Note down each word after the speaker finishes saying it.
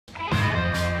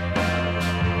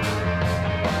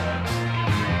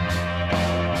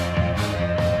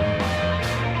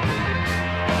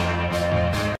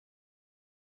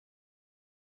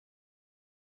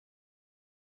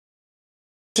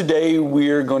today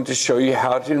we are going to show you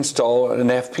how to install an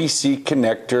FPC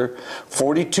connector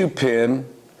 42 pin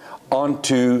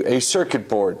onto a circuit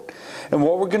board. And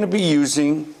what we're going to be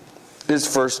using is,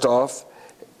 first off,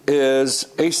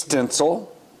 is a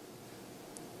stencil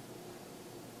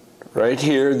right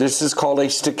here. This is called a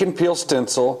stick and peel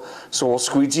stencil. So we'll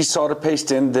squeegee solder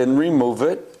paste in, then remove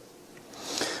it.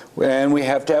 And we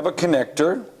have to have a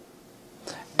connector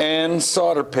and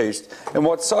solder paste. And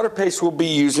what solder paste we'll be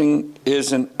using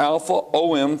is an Alpha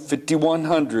OM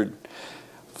 5100,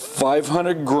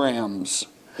 500 grams,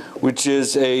 which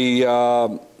is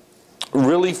a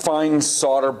really fine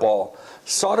solder ball.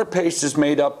 Solder paste is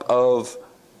made up of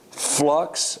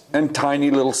flux and tiny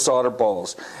little solder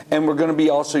balls. And we're going to be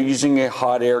also using a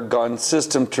hot air gun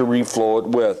system to reflow it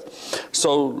with.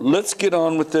 So let's get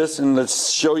on with this and let's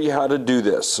show you how to do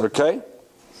this, okay?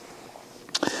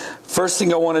 First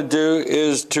thing I want to do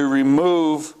is to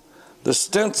remove the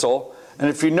stencil, and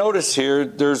if you notice here,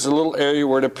 there's a little area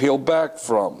where to peel back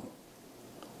from.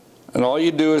 And all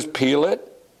you do is peel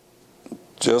it,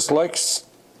 just like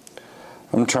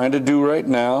I'm trying to do right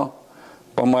now,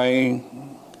 but my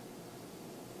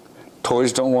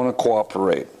toys don't want to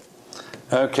cooperate.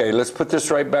 Okay, let's put this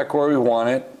right back where we want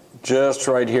it, just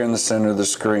right here in the center of the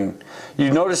screen.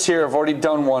 You notice here I've already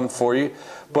done one for you,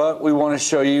 but we want to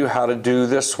show you how to do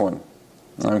this one.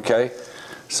 Okay,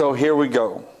 so here we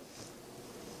go.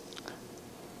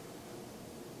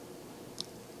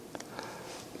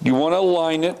 You want to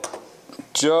align it,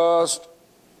 just,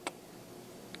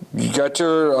 you got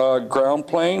your ground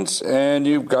planes and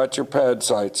you've got your pad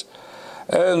sights.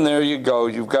 And there you go,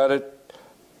 you've got it.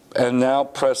 And now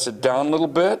press it down a little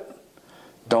bit.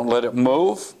 Don't let it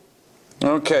move.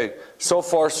 Okay, so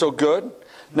far so good.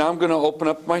 Now I'm going to open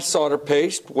up my solder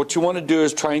paste. What you want to do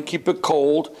is try and keep it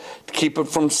cold to keep it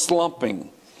from slumping.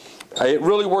 It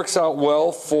really works out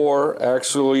well for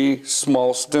actually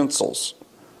small stencils.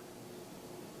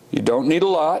 You don't need a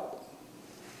lot.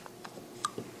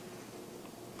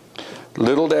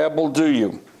 Little dab will do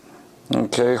you.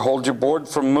 Okay, hold your board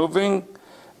from moving,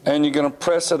 and you're going to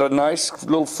press at a nice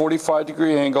little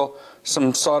 45-degree angle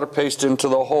some solder paste into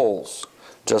the holes,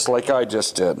 just like I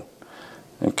just did.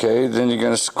 Okay, then you're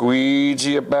going to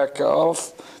squeegee it back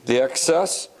off, the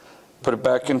excess, put it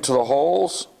back into the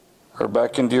holes, or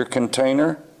back into your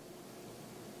container.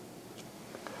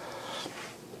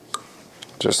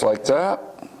 Just like that.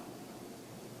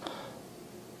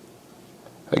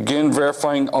 Again,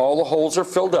 verifying all the holes are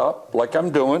filled up, like I'm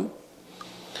doing.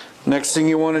 Next thing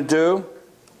you want to do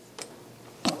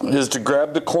is to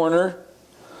grab the corner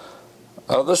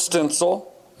of the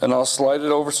stencil, and I'll slide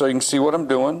it over so you can see what I'm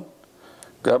doing.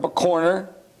 Grab a corner,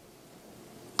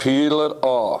 peel it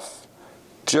off,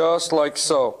 just like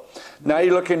so. Now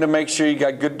you're looking to make sure you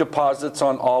got good deposits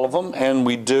on all of them, and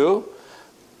we do.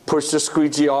 Push the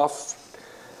squeegee off,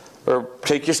 or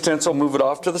take your stencil, move it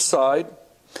off to the side.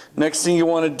 Next thing you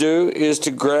want to do is to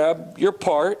grab your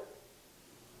part.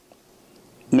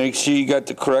 Make sure you got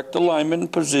the correct alignment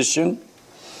and position.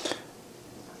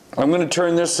 I'm going to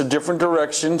turn this a different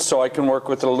direction so I can work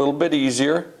with it a little bit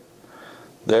easier.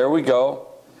 There we go.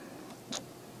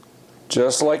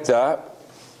 Just like that.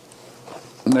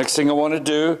 Next thing I want to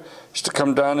do is to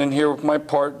come down in here with my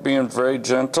part, being very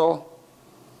gentle.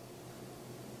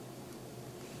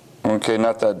 Okay,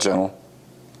 not that gentle.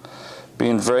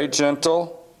 Being very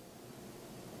gentle.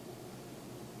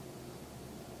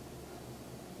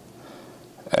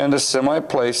 And to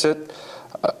semi-place it,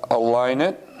 align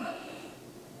it.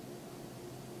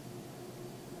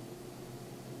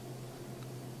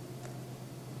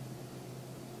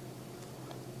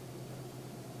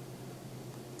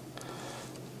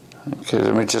 Okay,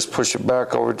 let me just push it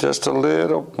back over just a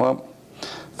little. Well,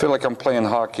 I feel like I'm playing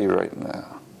hockey right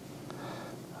now.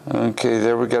 Okay,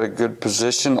 there we got a good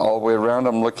position all the way around.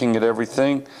 I'm looking at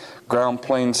everything, ground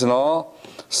planes and all.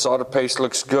 Solder paste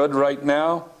looks good right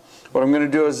now. What I'm going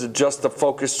to do is adjust the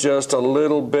focus just a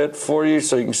little bit for you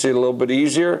so you can see it a little bit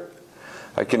easier.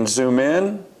 I can zoom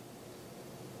in.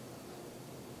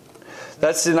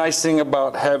 That's the nice thing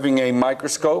about having a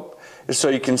microscope, is so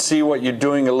you can see what you're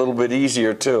doing a little bit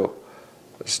easier too.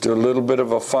 Let's do a little bit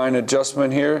of a fine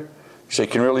adjustment here so you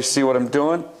can really see what I'm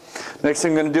doing. Next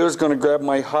thing I'm going to do is going to grab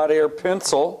my hot air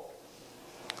pencil,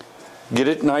 get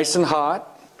it nice and hot.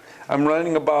 I'm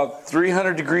running about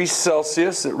 300 degrees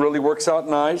Celsius. It really works out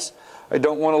nice. I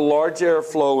don't want a large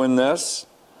airflow in this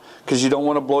because you don't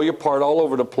want to blow your part all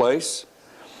over the place.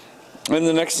 And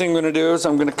the next thing I'm going to do is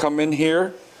I'm going to come in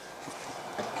here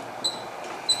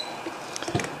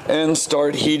and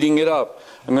start heating it up.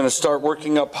 I'm going to start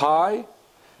working up high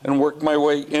and work my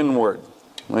way inward.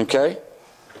 Okay?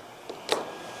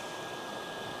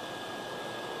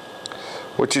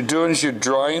 What you're doing is you're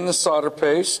drying the solder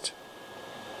paste,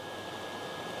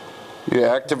 you're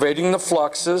activating the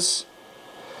fluxes,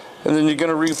 and then you're going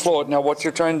to reflow it. Now what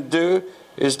you're trying to do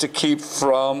is to keep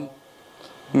from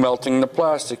melting the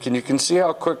plastic, and you can see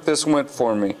how quick this went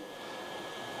for me.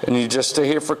 And you just stay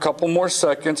here for a couple more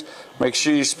seconds. Make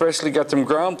sure you especially got them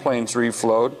ground planes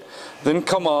reflowed. Then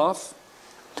come off.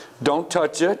 Don't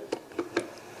touch it.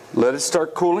 Let it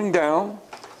start cooling down.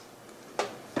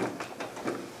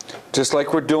 Just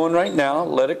like we're doing right now.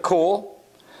 Let it cool.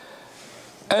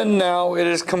 And now it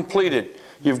is completed.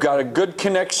 You've got a good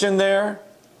connection there.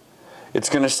 It's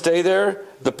going to stay there.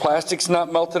 The plastic's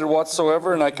not melted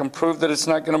whatsoever, and I can prove that it's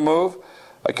not going to move.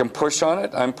 I can push on it.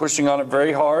 I'm pushing on it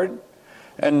very hard,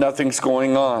 and nothing's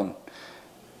going on.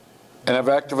 And I've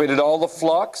activated all the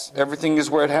flux. Everything is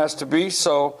where it has to be.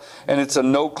 And it's a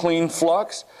no clean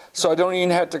flux, so I don't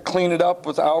even have to clean it up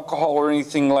with alcohol or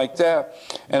anything like that.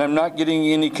 And I'm not getting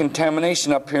any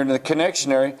contamination up here in the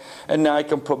connection area. And now I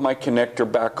can put my connector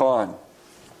back on.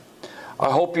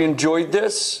 I hope you enjoyed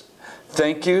this.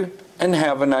 Thank you, and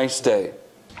have a nice day.